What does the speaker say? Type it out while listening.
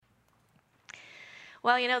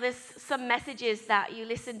Well, there's some messages that you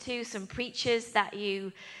listen to, some preachers that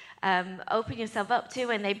you open yourself up to,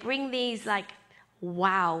 and they bring these like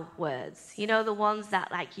wow words. The ones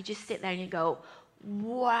that like you just sit there and you go,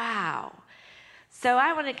 wow. So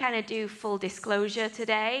I want to kind of do full disclosure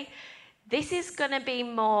today. This is going to be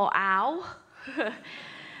more ow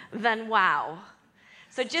than wow.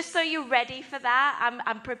 So just so you're ready for that,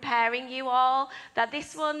 I'm preparing you all that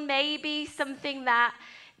this one may be something that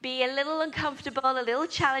be a little uncomfortable, a little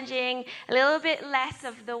challenging, a little bit less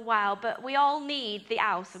of the wow, but we all need the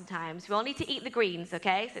ow sometimes. We all need to eat the greens,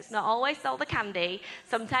 okay? So it's not always all the candy.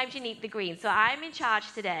 Sometimes you need the greens. So I'm in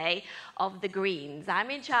charge today of the greens. I'm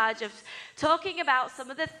in charge of talking about some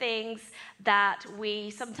of the things that we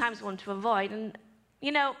sometimes want to avoid. And,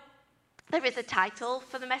 there is a title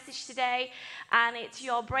for the message today, and it's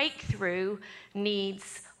Your Breakthrough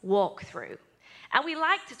Needs Walkthrough. And we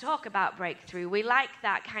like to talk about breakthrough. We like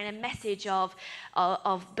that kind of message of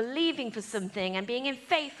believing for something and being in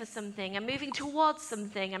faith for something and moving towards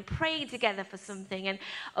something and praying together for something and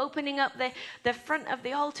opening up the front of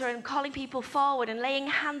the altar and calling people forward and laying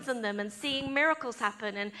hands on them and seeing miracles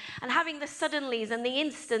happen and having the suddenlies and the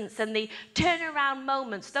instants and the turnaround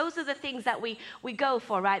moments. Those are the things that we go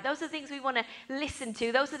for, right? Those are the things we want to listen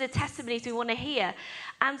to. Those are the testimonies we want to hear.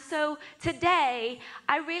 And so today,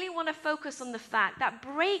 I really want to focus on the fact that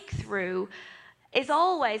breakthrough is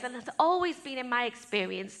always, and has always been in my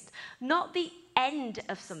experience, not the end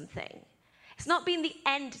of something. It's not been the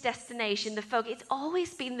end destination, the focus. It's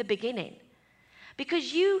always been the beginning.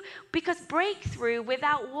 Because breakthrough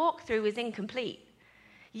without walkthrough is incomplete.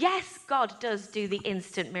 Yes, God does do the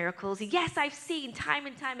instant miracles. Yes, I've seen time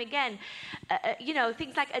and time again,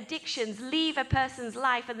 things like addictions leave a person's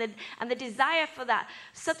life and the desire for that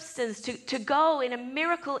substance to go in a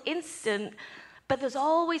miracle instant. But there's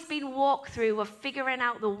always been walkthrough of figuring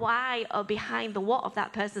out the why or behind the what of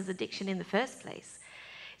that person's addiction in the first place.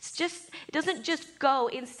 It doesn't just go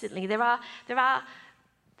instantly. I'm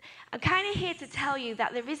kind of here to tell you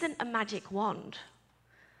that there isn't a magic wand.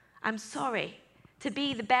 I'm sorry to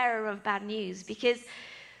be the bearer of bad news, because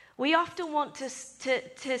we often want to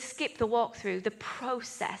skip the walkthrough, the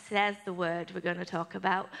process. There's the word we're going to talk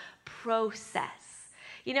about, process.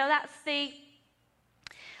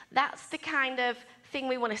 That's the kind of thing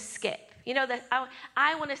we want to skip.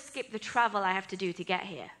 I want to skip the travel I have to do to get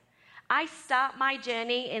here. I start my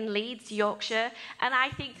journey in Leeds, Yorkshire, and I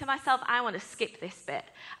think to myself, I want to skip this bit.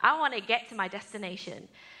 I want to get to my destination.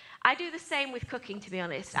 I do the same with cooking, to be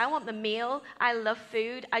honest. I want the meal. I love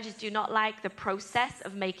food. I just do not like the process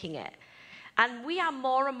of making it. And we are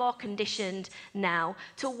more and more conditioned now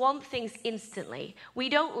to want things instantly. We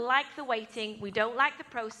don't like the waiting. We don't like the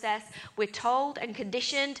process. We're told and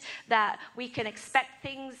conditioned that we can expect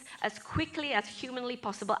things as quickly as humanly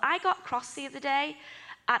possible. I got cross the other day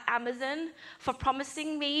at Amazon for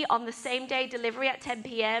promising me on the same day delivery at 10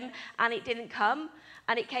 p.m. and it didn't come.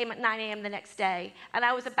 And it came at 9 a.m. the next day. And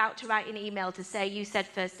I was about to write an email to say, you said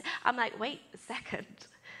first. I'm like, wait a second.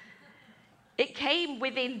 It came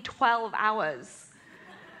within 12 hours.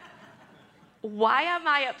 Why am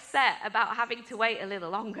I upset about having to wait a little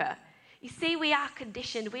longer? You see, we are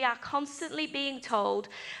conditioned. We are constantly being told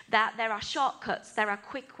that there are shortcuts, there are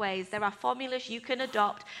quick ways, there are formulas you can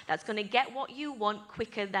adopt that's going to get what you want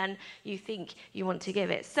quicker than you think you want to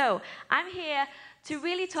give it. So I'm here to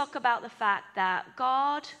really talk about the fact that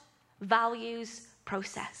God values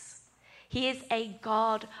process. He is a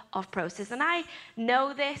God of process. And I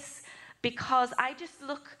know this because I just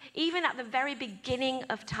look, even at the very beginning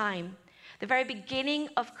of time, the very beginning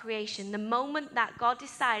of creation, the moment that God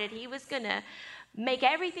decided he was going to make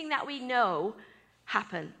everything that we know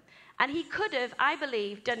happen. And he could have, I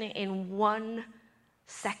believe, done it in 1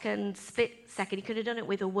 second, split second. He could have done it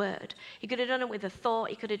with a word. He could have done it with a thought.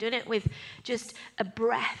 He could have done it with just a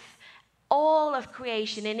breath. All of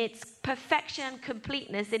creation in its perfection and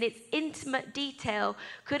completeness, in its intimate detail,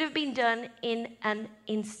 could have been done in an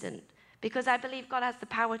instant. Because I believe God has the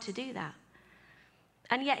power to do that.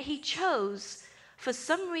 And yet he chose, for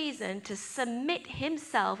some reason, to submit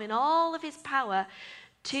himself in all of his power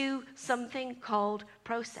to something called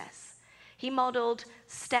process. He modeled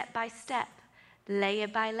step by step, layer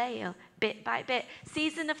by layer, bit by bit,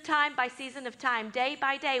 season of time by season of time, day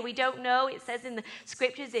by day. We don't know. It says in the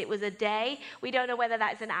scriptures it was a day. We don't know whether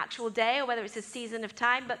that's an actual day or whether it's a season of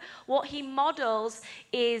time. But what he models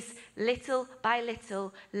is little by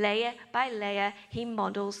little, layer by layer, he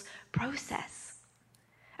models process.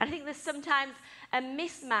 And I think there's sometimes a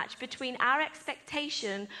mismatch between our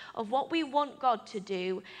expectation of what we want God to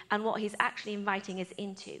do and what he's actually inviting us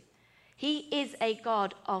into. He is a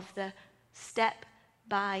God of the step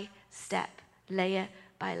by step, layer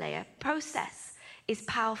by layer. Process is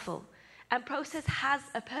powerful, and process has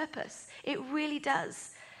a purpose. It really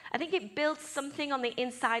does. I think it builds something on the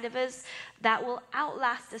inside of us that will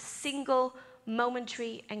outlast a single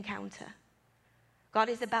momentary encounter. God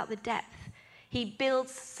is about the depth. He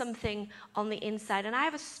builds something on the inside. And I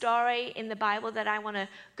have a story in the Bible that I want to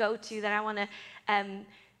go to, that I want to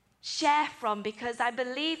share from, because I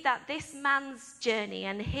believe that this man's journey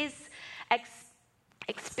and his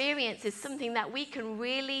experience is something that we can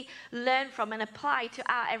really learn from and apply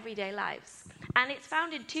to our everyday lives. And it's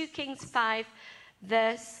found in 2 Kings 5,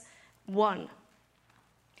 verse 1.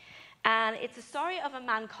 And it's a story of a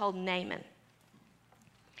man called Naaman.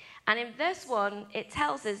 And in verse 1, it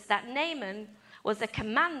tells us that Naaman was the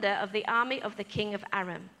commander of the army of the king of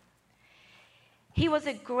Aram. He was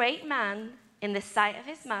a great man in the sight of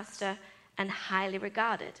his master and highly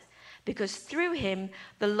regarded, because through him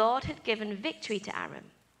the Lord had given victory to Aram.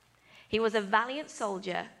 He was a valiant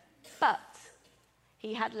soldier, but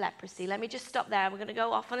he had leprosy. Let me just stop there. We're going to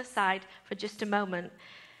go off on a side for just a moment.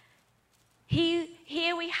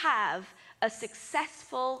 Here we have a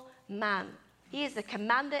successful man. He is the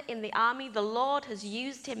commander in the army. The Lord has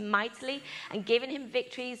used him mightily and given him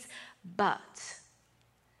victories, but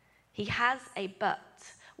he has a but.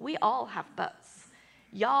 We all have buts.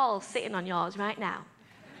 Y'all sitting on yours right now.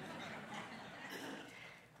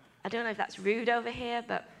 I don't know if that's rude over here,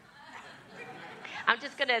 but I'm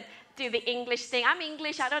just going to do the English thing. I'm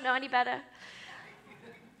English. I don't know any better.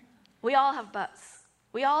 We all have buts.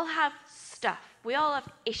 We all have stuff. We all have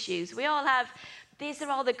issues. We all have, these are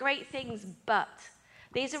all the great things, but.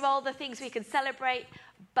 These are all the things we can celebrate,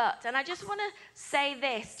 but. And I just want to say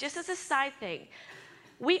this, just as a side thing.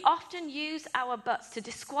 We often use our buts to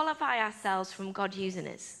disqualify ourselves from God using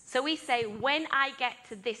us. So we say, when I get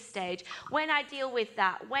to this stage, when I deal with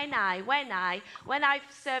that, when I've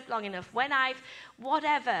served long enough, when I've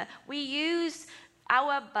whatever. We use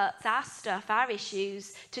our buts, our stuff, our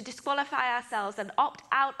issues to disqualify ourselves and opt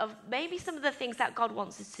out of maybe some of the things that God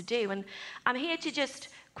wants us to do. And I'm here to just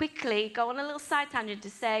quickly go on a little side tangent to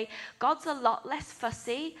say, God's a lot less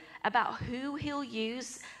fussy about who he'll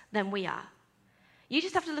use than we are. You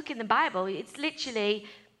just have to look in the Bible. It's literally,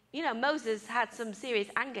 Moses had some serious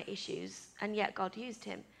anger issues, and yet God used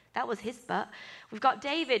him. That was his butt. We've got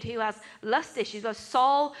David, who has lust issues. We've got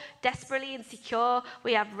Saul, desperately insecure.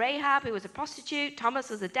 We have Rahab, who was a prostitute. Thomas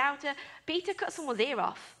was a doubter. Peter cut someone's ear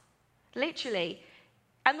off, literally.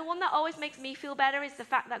 And the one that always makes me feel better is the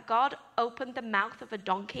fact that God opened the mouth of a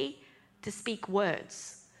donkey to speak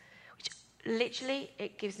words, which literally,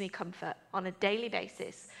 it gives me comfort on a daily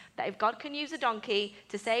basis. That if God can use a donkey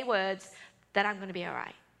to say words, then I'm going to be all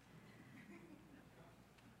right.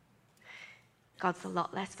 God's a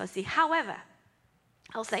lot less fussy. However,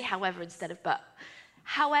 I'll say however instead of but.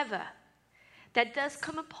 However, there does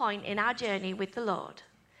come a point in our journey with the Lord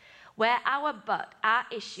where our but, our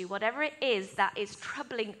issue, whatever it is that is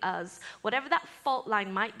troubling us, whatever that fault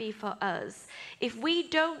line might be for us, if we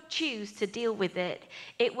don't choose to deal with it,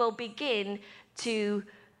 it will begin to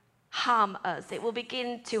harm us. It will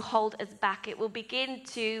begin to hold us back. It will begin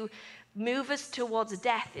to move us towards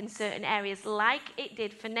death in certain areas, like it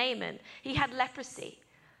did for Naaman. He had leprosy.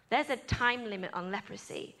 There's a time limit on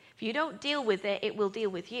leprosy. If you don't deal with it, it will deal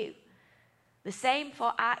with you. The same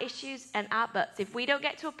for our issues and our buts. If we don't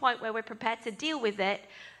get to a point where we're prepared to deal with it,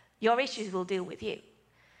 your issues will deal with you.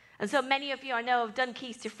 And so many of you I know have done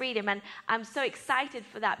Keys to Freedom, and I'm so excited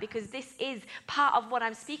for that, because this is part of what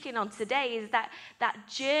I'm speaking on today, is that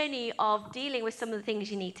journey of dealing with some of the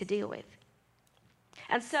things you need to deal with.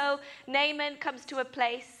 And so Naaman comes to a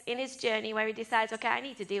place in his journey where he decides, okay, I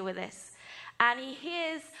need to deal with this. And he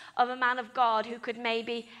hears of a man of God who could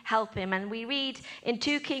maybe help him. And we read in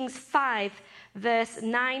 2 Kings 5, verse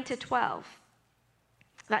 9 to 12,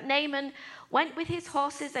 that Naaman went with his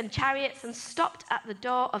horses and chariots and stopped at the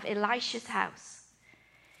door of Elisha's house.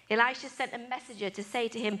 Elisha sent a messenger to say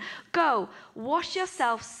to him, go, wash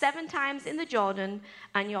yourself 7 times in the Jordan,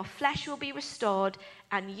 and your flesh will be restored,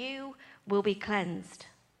 and you will be cleansed.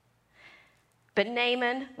 But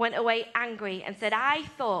Naaman went away angry and said, I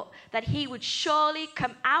thought that he would surely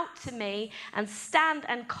come out to me and stand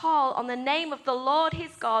and call on the name of the Lord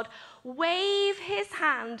his God, wave his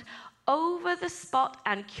hand over the spot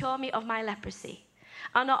and cure me of my leprosy.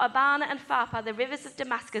 Are not Abana and Pharpar, the rivers of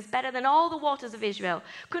Damascus, better than all the waters of Israel?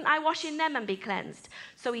 Couldn't I wash in them and be cleansed?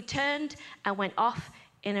 So he turned and went off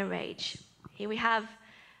in a rage. Here we have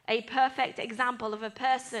a perfect example of a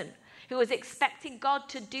person who was expecting God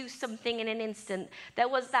to do something in an instant. There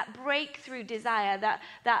was that breakthrough desire,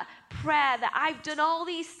 that prayer that I've done all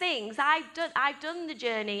these things. I've done the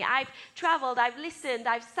journey. I've traveled. I've listened.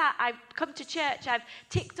 I've sat. I've come to church. I've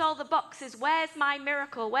ticked all the boxes. Where's my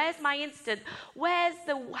miracle? Where's my instant? Where's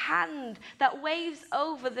the hand that waves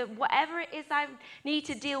over the whatever it is I need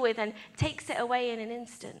to deal with and takes it away in an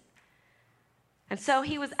instant? And so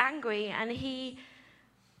he was angry, and he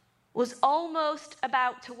was almost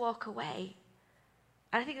about to walk away.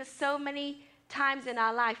 And I think there's so many times in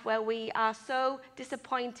our life where we are so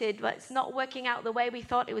disappointed that it's not working out the way we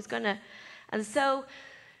thought it was going to. And so,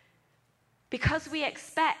 because we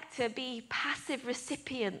expect to be passive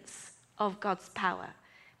recipients of God's power,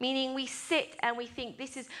 meaning we sit and we think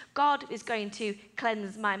God is going to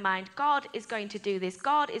cleanse my mind. God is going to do this.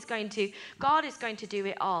 God is going to do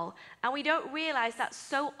it all. And we don't realize that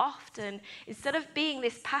so often, instead of being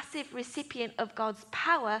this passive recipient of God's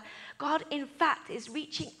power, God in fact is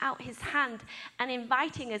reaching out his hand and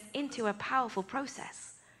inviting us into a powerful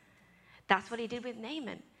process. That's what he did with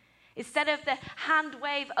Naaman. Instead of the hand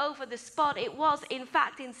wave over the spot, it was, in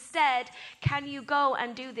fact, instead, can you go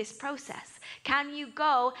and do this process? Can you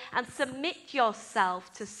go and submit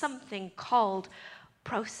yourself to something called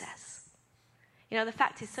process? You know, the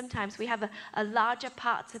fact is sometimes we have a larger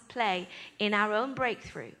part to play in our own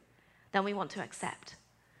breakthrough than we want to accept.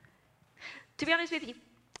 To be honest with you,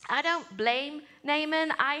 I don't blame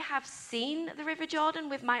Naaman. I have seen the River Jordan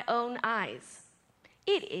with my own eyes.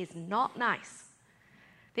 It is not nice.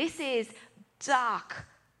 This is dark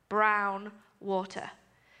brown water.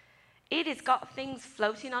 It has got things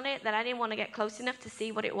floating on it that I didn't want to get close enough to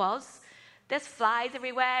see what it was. There's flies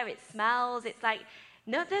everywhere. It smells. It's like,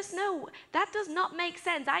 that does not make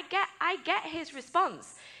sense. I get his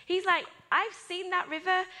response. He's like, I've seen that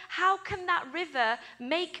river. How can that river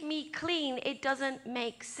make me clean? It doesn't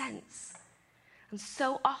make sense. And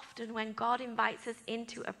so often when God invites us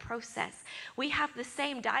into a process, we have the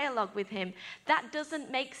same dialogue with him. That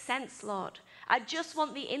doesn't make sense, Lord. I just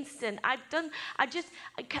want the instant.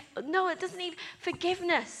 No, it doesn't even.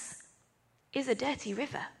 Forgiveness is a dirty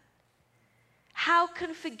river. How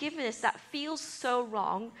can forgiveness that feels so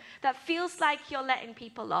wrong, that feels like you're letting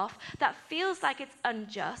people off, that feels like it's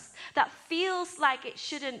unjust, that feels like it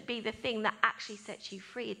shouldn't be the thing that actually sets you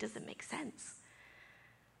free? It doesn't make sense.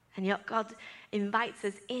 And yet God invites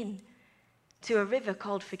us in to a river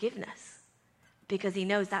called forgiveness because he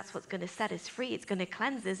knows that's what's going to set us free. It's going to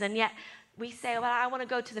cleanse us. And yet we say, well, I want to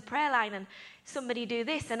go to the prayer line and somebody do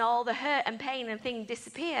this and all the hurt and pain and things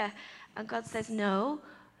disappear. And God says, no,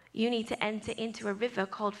 you need to enter into a river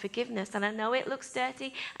called forgiveness. And I know it looks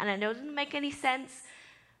dirty and I know it doesn't make any sense,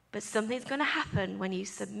 but something's going to happen when you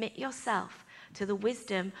submit yourself to the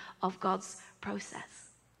wisdom of God's process.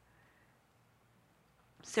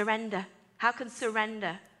 Surrender. How can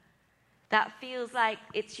surrender? That feels like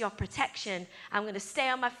it's your protection. I'm going to stay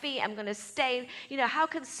on my feet. I'm going to stay. How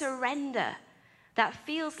can surrender? That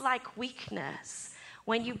feels like weakness.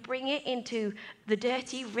 When you bring it into the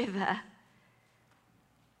dirty river,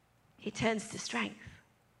 it turns to strength.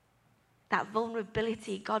 That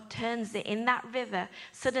vulnerability, God turns it in that river.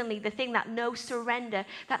 Suddenly, the thing that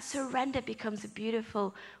that surrender becomes a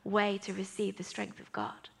beautiful way to receive the strength of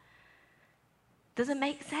God. Doesn't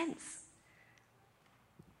make sense.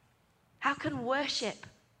 How can worship,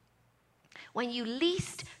 when you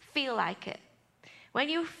least feel like it, when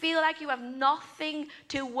you feel like you have nothing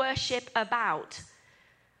to worship about,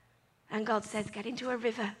 and God says, get into a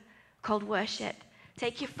river called worship.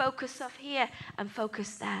 Take your focus off here and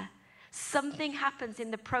focus there. Something happens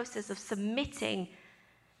in the process of submitting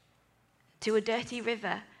to a dirty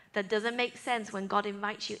river that doesn't make sense when God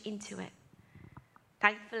invites you into it.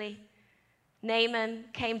 Thankfully, Naaman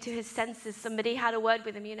came to his senses. Somebody had a word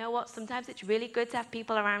with him. You know what? Sometimes it's really good to have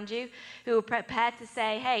people around you who are prepared to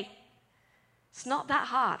say, hey, it's not that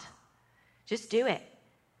hard. Just do it.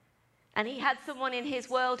 And he had someone in his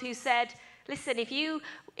world who said, listen,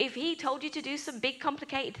 if he told you to do some big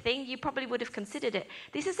complicated thing, you probably would have considered it.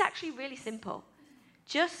 This is actually really simple.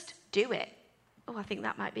 Just do it. Oh, I think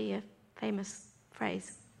that might be a famous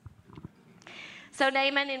phrase. So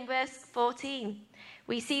Naaman in verse 14,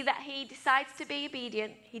 we see that he decides to be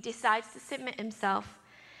obedient. He decides to submit himself.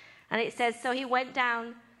 And it says, so he went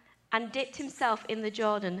down and dipped himself in the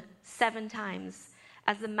Jordan 7 times,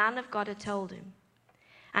 as the man of God had told him.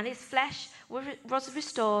 And his flesh was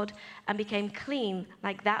restored and became clean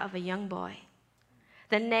like that of a young boy.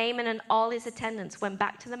 Then Naaman and all his attendants went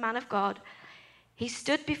back to the man of God. He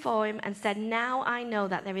stood before him and said, now I know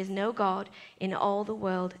that there is no God in all the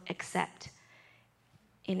world except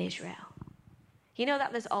in Israel. You know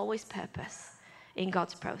that there's always purpose. in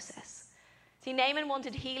God's process. See, Naaman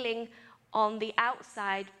wanted healing on the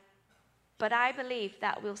outside, but I believe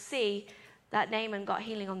that we'll see that Naaman got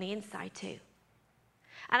healing on the inside too.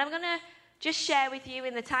 And I'm going to just share with you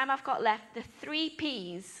in the time I've got left the 3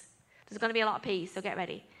 P's. There's going to be a lot of P's, so get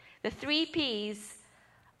ready. The 3 P's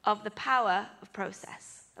of the power of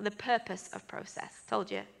process, of the purpose of process. Told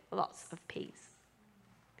you, lots of P's.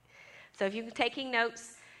 So if you're taking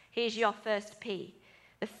notes, here's your first P.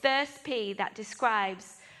 The first P that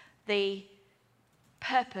describes the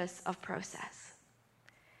purpose of process.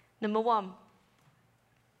 Number 1,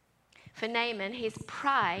 for Naaman, his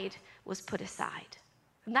pride was put aside.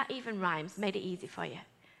 And that even rhymes, made it easy for you.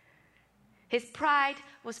 His pride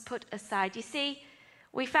was put aside. You see,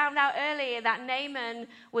 we found out earlier that Naaman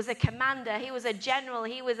was a commander. He was a general.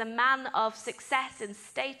 He was a man of success and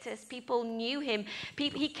status. People knew him.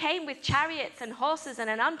 He came with chariots and horses and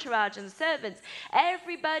an entourage and servants.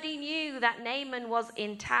 Everybody knew that Naaman was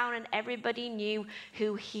in town, and everybody knew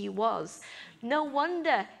who he was. No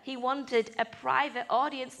wonder he wanted a private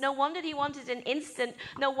audience. No wonder he wanted an instant.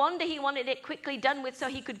 No wonder he wanted it quickly done with so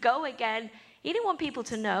he could go again. He didn't want people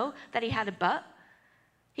to know that he had a butt.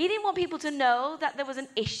 He didn't want people to know that there was an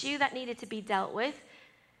issue that needed to be dealt with.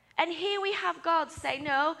 And here we have God say,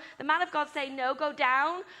 no, the man of God say, no, go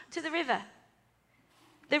down to the river.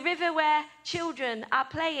 The river where children are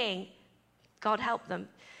playing. God help them.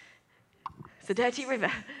 It's a dirty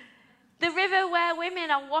river. The river where women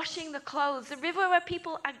are washing the clothes. The river where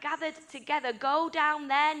people are gathered together. Go down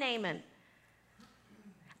there, Naaman,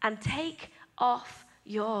 and take off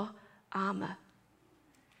your armor.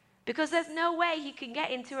 Because there's no way he can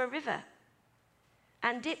get into a river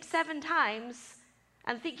and dip 7 times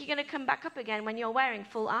and think you're going to come back up again when you're wearing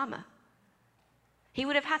full armor. He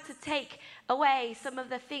would have had to take away some of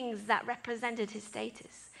the things that represented his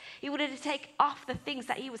status. He would have to take off the things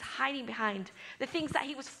that he was hiding behind, the things that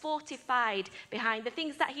he was fortified behind, the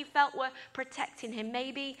things that he felt were protecting him.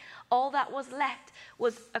 Maybe all that was left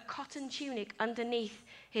was a cotton tunic underneath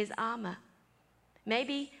his armor.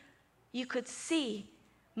 Maybe you could see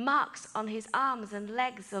marks on his arms and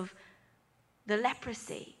legs of the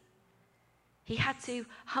leprosy. He had to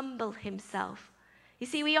humble himself. You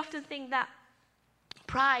see, we often think that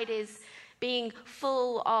pride is being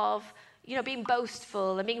full of, being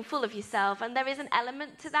boastful and being full of yourself. And there is an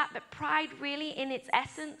element to that, but pride really in its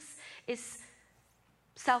essence is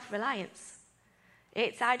self-reliance.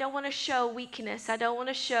 It's, I don't want to show weakness. I don't want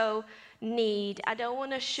to show need. I don't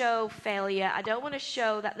want to show failure. I don't want to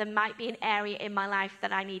show that there might be an area in my life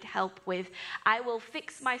that I need help with. I will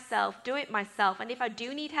fix myself, do it myself. And if I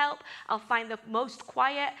do need help, I'll find the most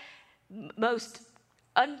quiet, most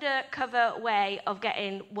undercover way of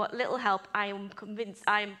getting what little help I am convinced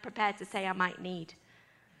I am prepared to say I might need.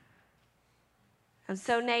 And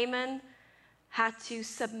so Naaman had to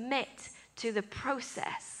submit to the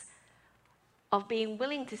process of being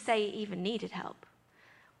willing to say he even needed help.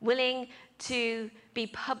 Willing to be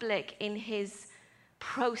public in his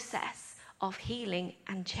process of healing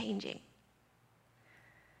and changing.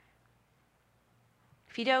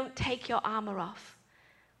 If you don't take your armor off,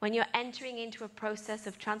 when you're entering into a process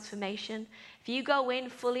of transformation, if you go in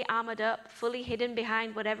fully armored up, fully hidden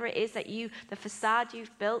behind whatever it is that the facade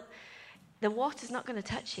you've built, the water's not going to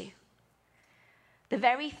touch you. The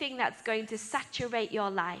very thing that's going to saturate your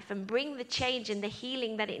life and bring the change and the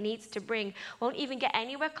healing that it needs to bring won't even get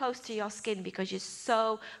anywhere close to your skin because you're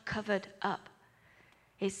so covered up.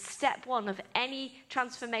 It's step 1 of any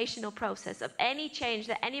transformational process, of any change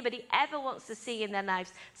that anybody ever wants to see in their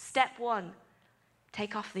lives. Step 1,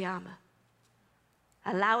 take off the armor.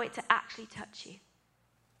 Allow it to actually touch you.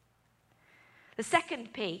 The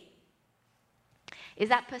second P is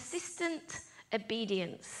that persistent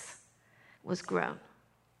obedience was grown.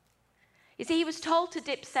 You see, he was told to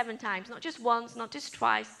dip 7 times, not just once, not just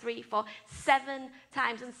twice, 3, 4, 7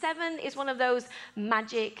 times. And 7 is one of those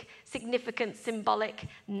magic, significant, symbolic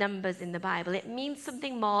numbers in the Bible. It means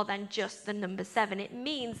something more than just the number 7. It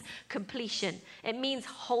means completion. It means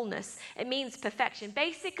wholeness. It means perfection.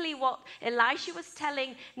 Basically, what Elisha was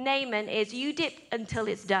telling Naaman is, you dip until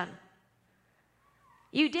it's done.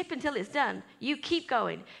 You dip until it's done. You keep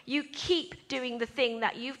going. You keep doing the thing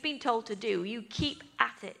that you've been told to do. You keep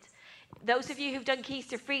at it. Those of you who've done Keys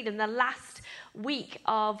to Freedom, the last week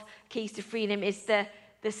of Keys to Freedom is the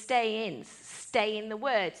stay-ins. Stay in the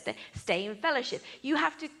Word. Stay in fellowship. You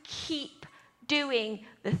have to keep doing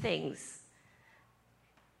the things.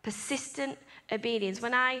 Persistent obedience.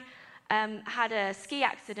 When I had a ski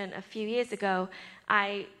accident a few years ago,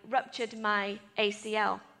 I ruptured my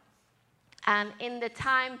ACL. And in the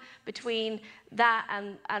time between that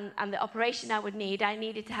and the operation I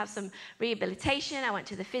needed to have some rehabilitation. I went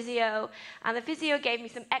to the physio, and the physio gave me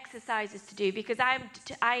some exercises to do because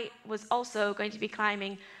I was also going to be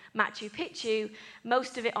climbing Machu Picchu,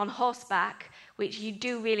 most of it on horseback, which you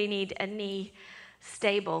do really need a knee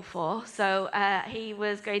stable for. So he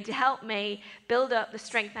was going to help me build up the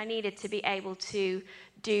strength I needed to be able to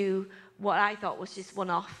do what I thought was just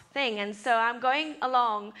one-off thing. And so I'm going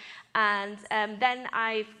along, and then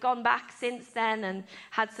I've gone back since then and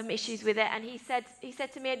had some issues with it. And he said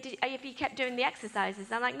to me, have you kept doing the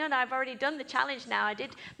exercises? I'm like, no, I've already done the challenge now. I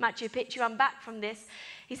did Machu Picchu. I'm back from this.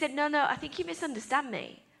 He said, no, I think you misunderstand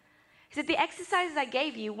me. He said, the exercises I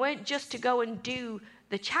gave you weren't just to go and do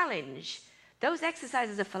the challenge. Those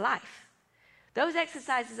exercises are for life. Those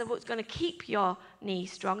exercises are what's going to keep your knee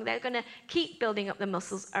strong. They're going to keep building up the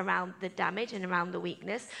muscles around the damage and around the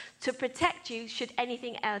weakness to protect you should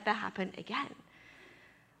anything ever happen again.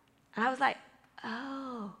 And I was like,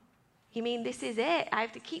 oh, you mean this is it? I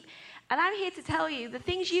have to keep... And I'm here to tell you, the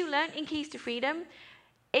things you learned in Keys to Freedom,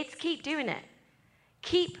 it's keep doing it.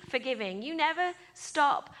 Keep forgiving. You never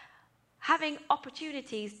stop having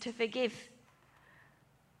opportunities to forgive.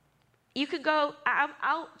 You could go,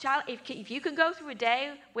 if you can go through a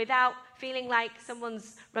day without feeling like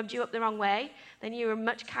someone's rubbed you up the wrong way, then you're a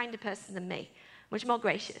much kinder person than me, much more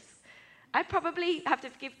gracious. I probably have to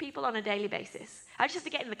forgive people on a daily basis. I just have to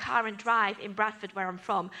get in the car and drive in Bradford, where I'm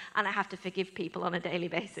from, and I have to forgive people on a daily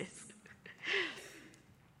basis.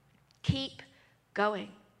 Keep going.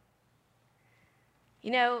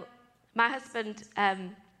 You know, my husband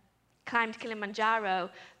climbed Kilimanjaro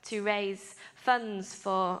to raise funds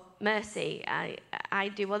for Mercy. I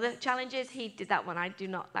do other challenges. He did that one. I do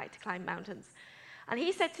not like to climb mountains. And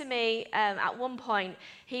he said to me at one point,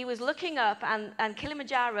 he was looking up, and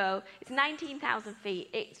Kilimanjaro, it's 19,000 feet.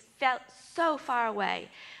 It felt so far away.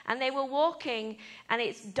 And they were walking, and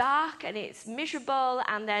it's dark, and it's miserable,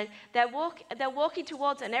 and they're walking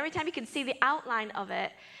towards it, and every time you can see the outline of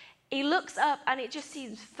it, he looks up, and it just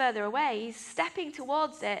seems further away. He's stepping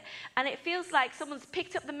towards it, and it feels like someone's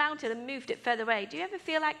picked up the mountain and moved it further away. Do you ever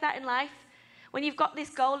feel like that in life? When you've got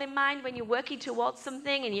this goal in mind, when you're working towards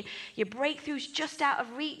something, and your breakthrough's just out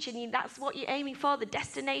of reach, and that's what you're aiming for, the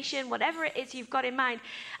destination, whatever it is you've got in mind,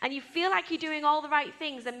 and you feel like you're doing all the right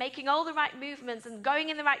things and making all the right movements and going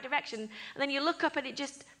in the right direction, and then you look up and it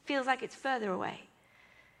just feels like it's further away.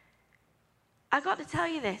 I've got to tell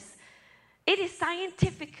you this. It is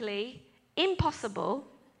scientifically impossible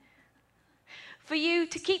for you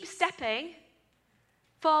to keep stepping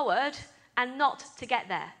forward and not to get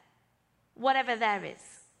there, whatever there is.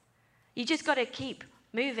 You just got to keep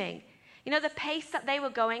moving. You know, the pace that they were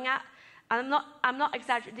going at, I'm not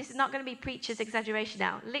exaggerating. This is not going to be preacher's exaggeration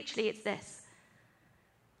now. Literally, it's this.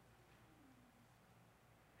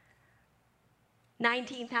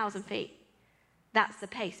 19,000 feet. That's the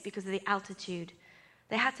pace because of the altitude.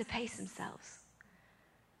 They had to pace themselves.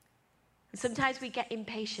 And sometimes we get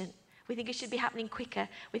impatient. We think it should be happening quicker.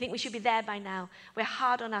 We think we should be there by now. We're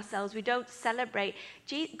hard on ourselves. We don't celebrate.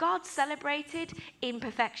 God celebrated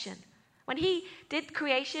imperfection. When he did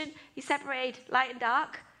creation, he separated light and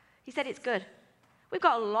dark. He said it's good. We've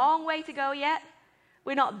got a long way to go yet.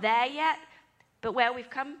 We're not there yet, but where we've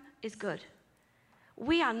come is good.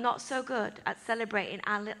 We are not so good at celebrating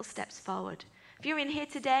our little steps forward. If you're in here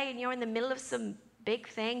today and you're in the middle of some big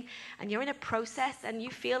thing and you're in a process and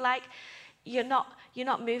you feel like you're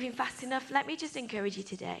not moving fast enough, let me just encourage you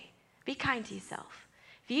today. Be kind to yourself.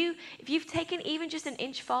 If you've taken even just an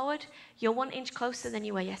inch forward, you're 1 inch closer than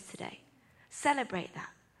you were yesterday. Celebrate that.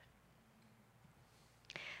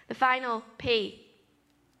 The final P,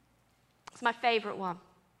 it's my favorite one.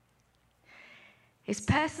 His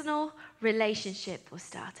personal relationship was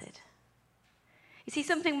started. You see,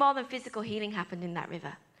 something more than physical healing happened in that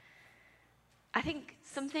river. I think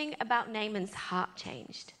something about Naaman's heart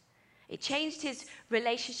changed. It changed his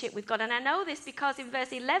relationship with God. And I know this because in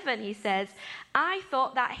verse 11 he says, I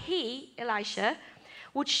thought that he, Elisha,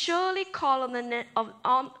 would surely call on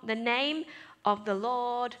the name of the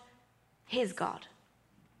Lord, his God.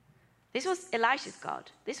 This was Elisha's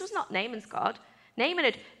God. This was not Naaman's God. Naaman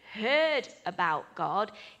had heard about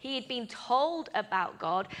God. He had been told about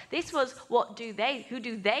God. This was who do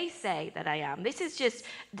they say that I am? This is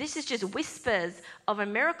just whispers of a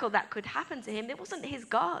miracle that could happen to him. It wasn't his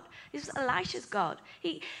God. This was Elisha's God.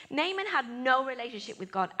 Naaman had no relationship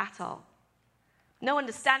with God at all. No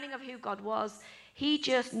understanding of who God was. He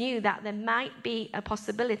just knew that there might be a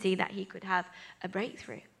possibility that he could have a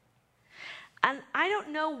breakthrough. And I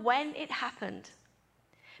don't know when it happened,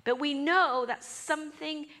 but we know that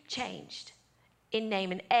something changed in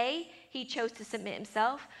Naaman. A, he chose to submit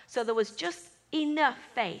himself. So there was just enough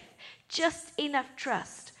faith, just enough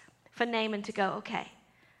trust for Naaman to go, okay,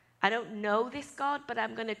 I don't know this God, but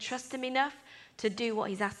I'm going to trust him enough to do what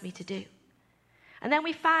he's asked me to do. And then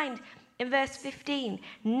we find in verse 15,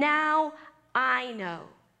 now I know.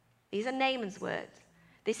 These are Naaman's words.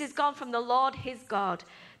 This has gone from the Lord his God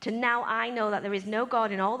to now I know that there is no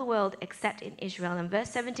God in all the world except in Israel. And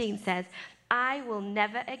verse 17 says, I will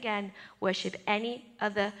never again worship any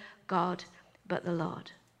other God but the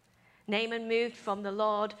Lord. Naaman moved from the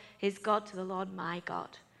Lord his God to the Lord my God.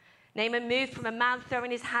 Naaman moved from a man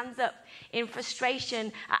throwing his hands up in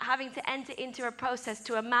frustration at having to enter into a process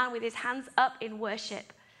to a man with his hands up in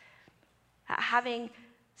worship, at having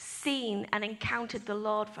seen and encountered the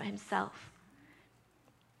Lord for himself.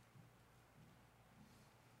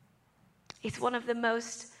 It's one of the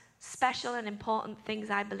most special and important things,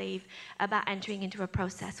 I believe, about entering into a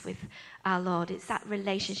process with our Lord. It's that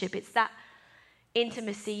relationship. It's that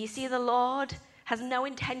intimacy. You see, the Lord has no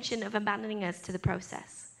intention of abandoning us to the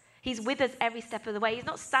process. He's with us every step of the way. He's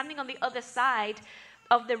not standing on the other side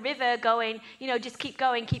of the river going, just keep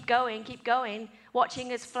going, keep going, keep going,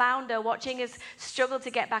 watching us flounder, watching us struggle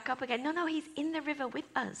to get back up again. No, he's in the river with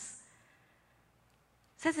us.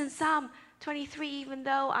 It says in Psalm 23, even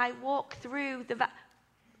though I walk through,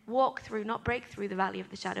 not break through the valley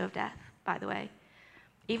of the shadow of death, by the way.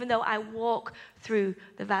 Even though I walk through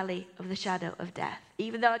the valley of the shadow of death.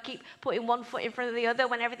 Even though I keep putting one foot in front of the other,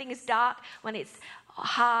 when everything is dark, when it's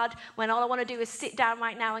hard, when all I want to do is sit down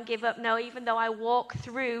right now and give up. No, even though I walk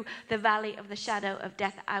through the valley of the shadow of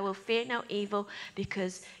death, I will fear no evil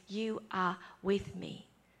because you are with me.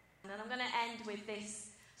 And I'm going to end with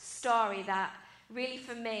this story that really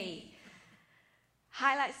for me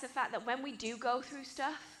highlights the fact that when we do go through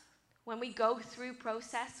stuff, when we go through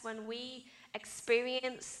process, when we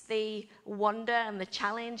experience the wonder and the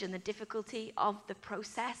challenge and the difficulty of the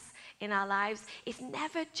process in our lives, it's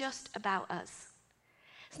never just about us.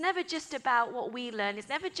 It's never just about what we learn. It's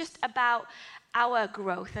never just about our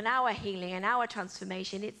growth and our healing and our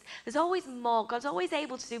transformation. There's always more. God's always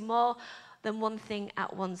able to do more than one thing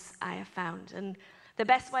at once, I have found. And the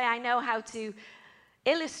best way I know how to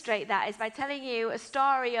illustrate that is by telling you a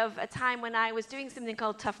story of a time when I was doing something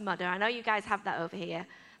called Tough Mudder. I know you guys have that over here.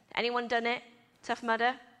 Anyone done it? Tough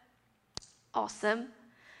Mudder? Awesome.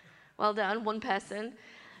 Well done, one person.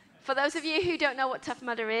 For those of you who don't know what Tough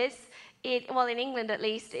Mudder is, in England at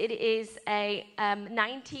least, it is a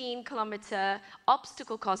 19-kilometer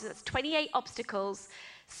obstacle course. That's 28 obstacles,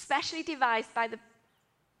 specially devised by the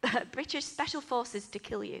British Special Forces to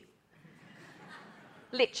kill you.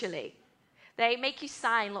 Literally. They make you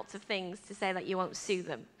sign lots of things to say that you won't sue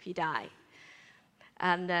them if you die.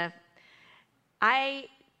 And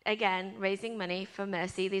again, raising money for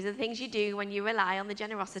Mercy. These are the things you do when you rely on the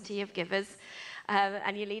generosity of givers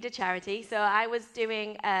and you lead a charity. So I was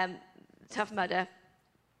doing Tough Mudder.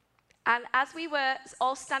 And as we were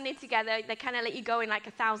all standing together, they kind of let you go in like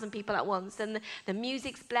 1,000 people at once. And the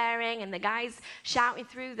music's blaring and the guy's shouting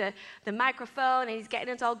through the microphone and he's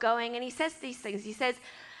getting us all going. And he says these things. He says,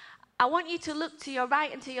 I want you to look to your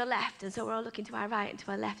right and to your left. And so we're all looking to our right and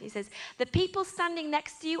to our left. He says, the people standing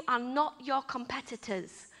next to you are not your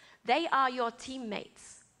competitors. They are your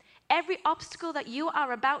teammates. Every obstacle that you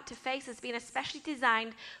are about to face has been especially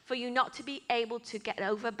designed for you not to be able to get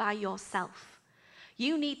over by yourself.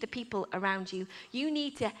 You need the people around you. You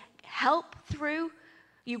need to help through.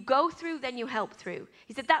 You go through, then you help through.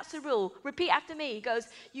 He said, that's the rule. Repeat after me. He goes,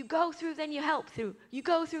 you go through, then you help through. You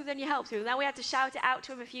go through, then you help through. Then we had to shout it out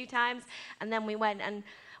to him a few times, and then we went. And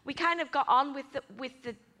we kind of got on with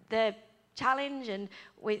the challenge and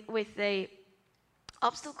with the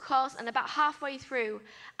obstacle course, and about halfway through,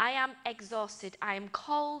 I am exhausted. I am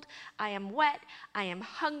cold, I am wet, I am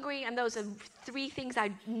hungry, and those are three things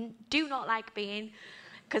I do not like being,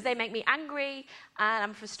 because they make me angry, and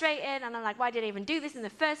I'm frustrated, and I'm like, why did I even do this in the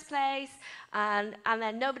first place? And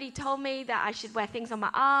then nobody told me that I should wear things on my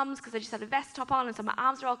arms, because I just had a vest top on, and so my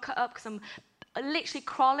arms are all cut up, because I'm literally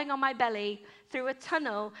crawling on my belly through a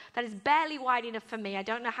tunnel that is barely wide enough for me. I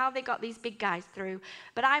don't know how they got these big guys through,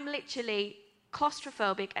 but I'm literally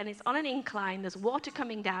claustrophobic, and it's on an incline. There's water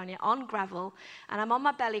coming down it on gravel, and I'm on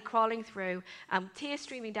my belly crawling through, tears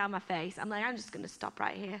streaming down my face. I'm like, I'm just going to stop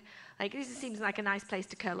right here. Like, this seems like a nice place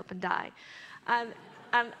to curl up and die. And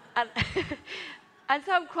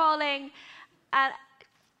so I'm crawling, and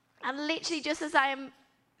literally just as I am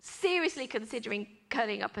seriously considering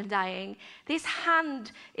curling up and dying, this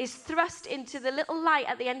hand is thrust into the little light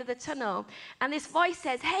at the end of the tunnel, and this voice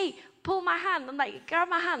says, hey, pull my hand. I'm like, grab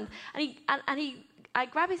my hand. I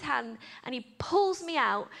grab his hand, and he pulls me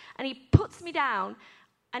out, and he puts me down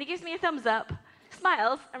And he gives me a thumbs up,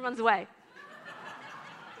 smiles, and runs away.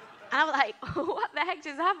 And I'm like, what the heck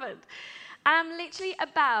just happened? And I'm literally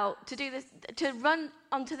about to do this, to run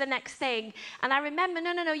onto the next thing. And I remember,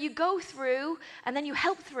 no, you go through and then you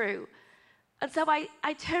help through. And so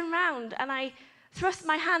I turn around and I thrust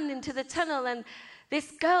my hand into the tunnel, and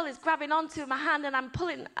this girl is grabbing onto my hand, and I'm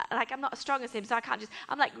pulling, like I'm not as strong as him, so I can't just,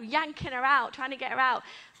 I'm like yanking her out, trying to get her out.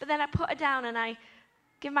 But then I put her down and I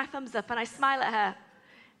give my thumbs up and I smile at her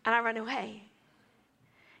and I run away.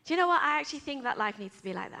 Do you know what? I actually think that life needs to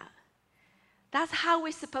be like that. That's how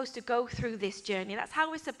we're supposed to go through this journey. That's how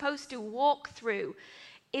we're supposed to walk through,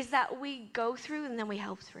 is that we go through and then we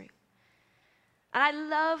help through. And I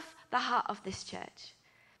love the heart of this church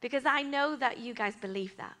because I know that you guys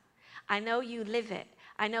believe that. I know you live it.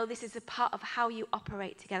 I know this is a part of how you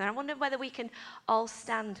operate together. I wonder whether we can all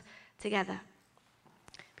stand together,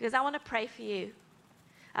 because I want to pray for you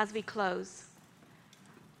as we close.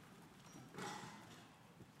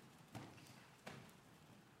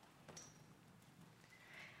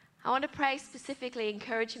 I want to pray specifically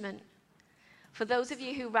encouragement for those of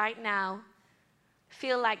you who right now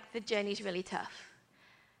feel like the journey's really tough.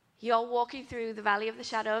 You're walking through the valley of the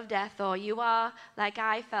shadow of death, or you are, like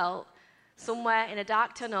I felt, somewhere in a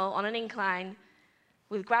dark tunnel on an incline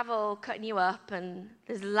with gravel cutting you up, and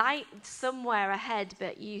there's light somewhere ahead,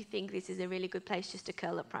 but you think this is a really good place just to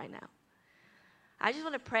curl up right now. I just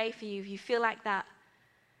want to pray for you if you feel like that,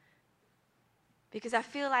 because I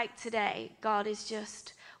feel like today God is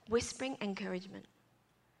just whispering encouragement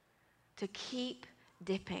to keep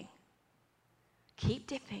dipping. Keep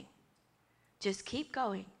dipping. Just keep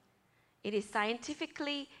going. It is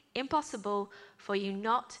scientifically impossible for you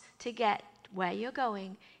not to get where you're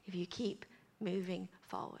going if you keep moving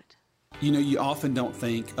forward. You know, you often don't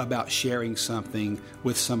think about sharing something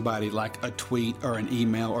with somebody like a tweet or an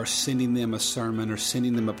email or sending them a sermon or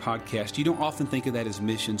sending them a podcast. You don't often think of that as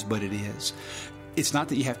missions, but it is. It's not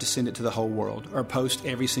that you have to send it to the whole world or post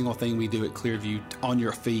every single thing we do at Clearview on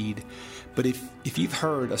your feed. But if you've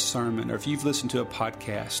heard a sermon or if you've listened to a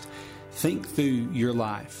podcast, think through your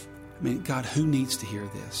life. I mean, God, who needs to hear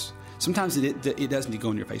this? Sometimes it doesn't need to go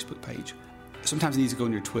on your Facebook page. Sometimes it needs to go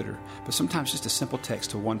on your Twitter. But sometimes just a simple text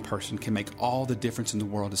to one person can make all the difference in the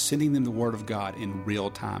world. Is sending them the Word of God in real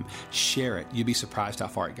time. Share it. You'd be surprised how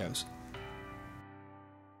far it goes.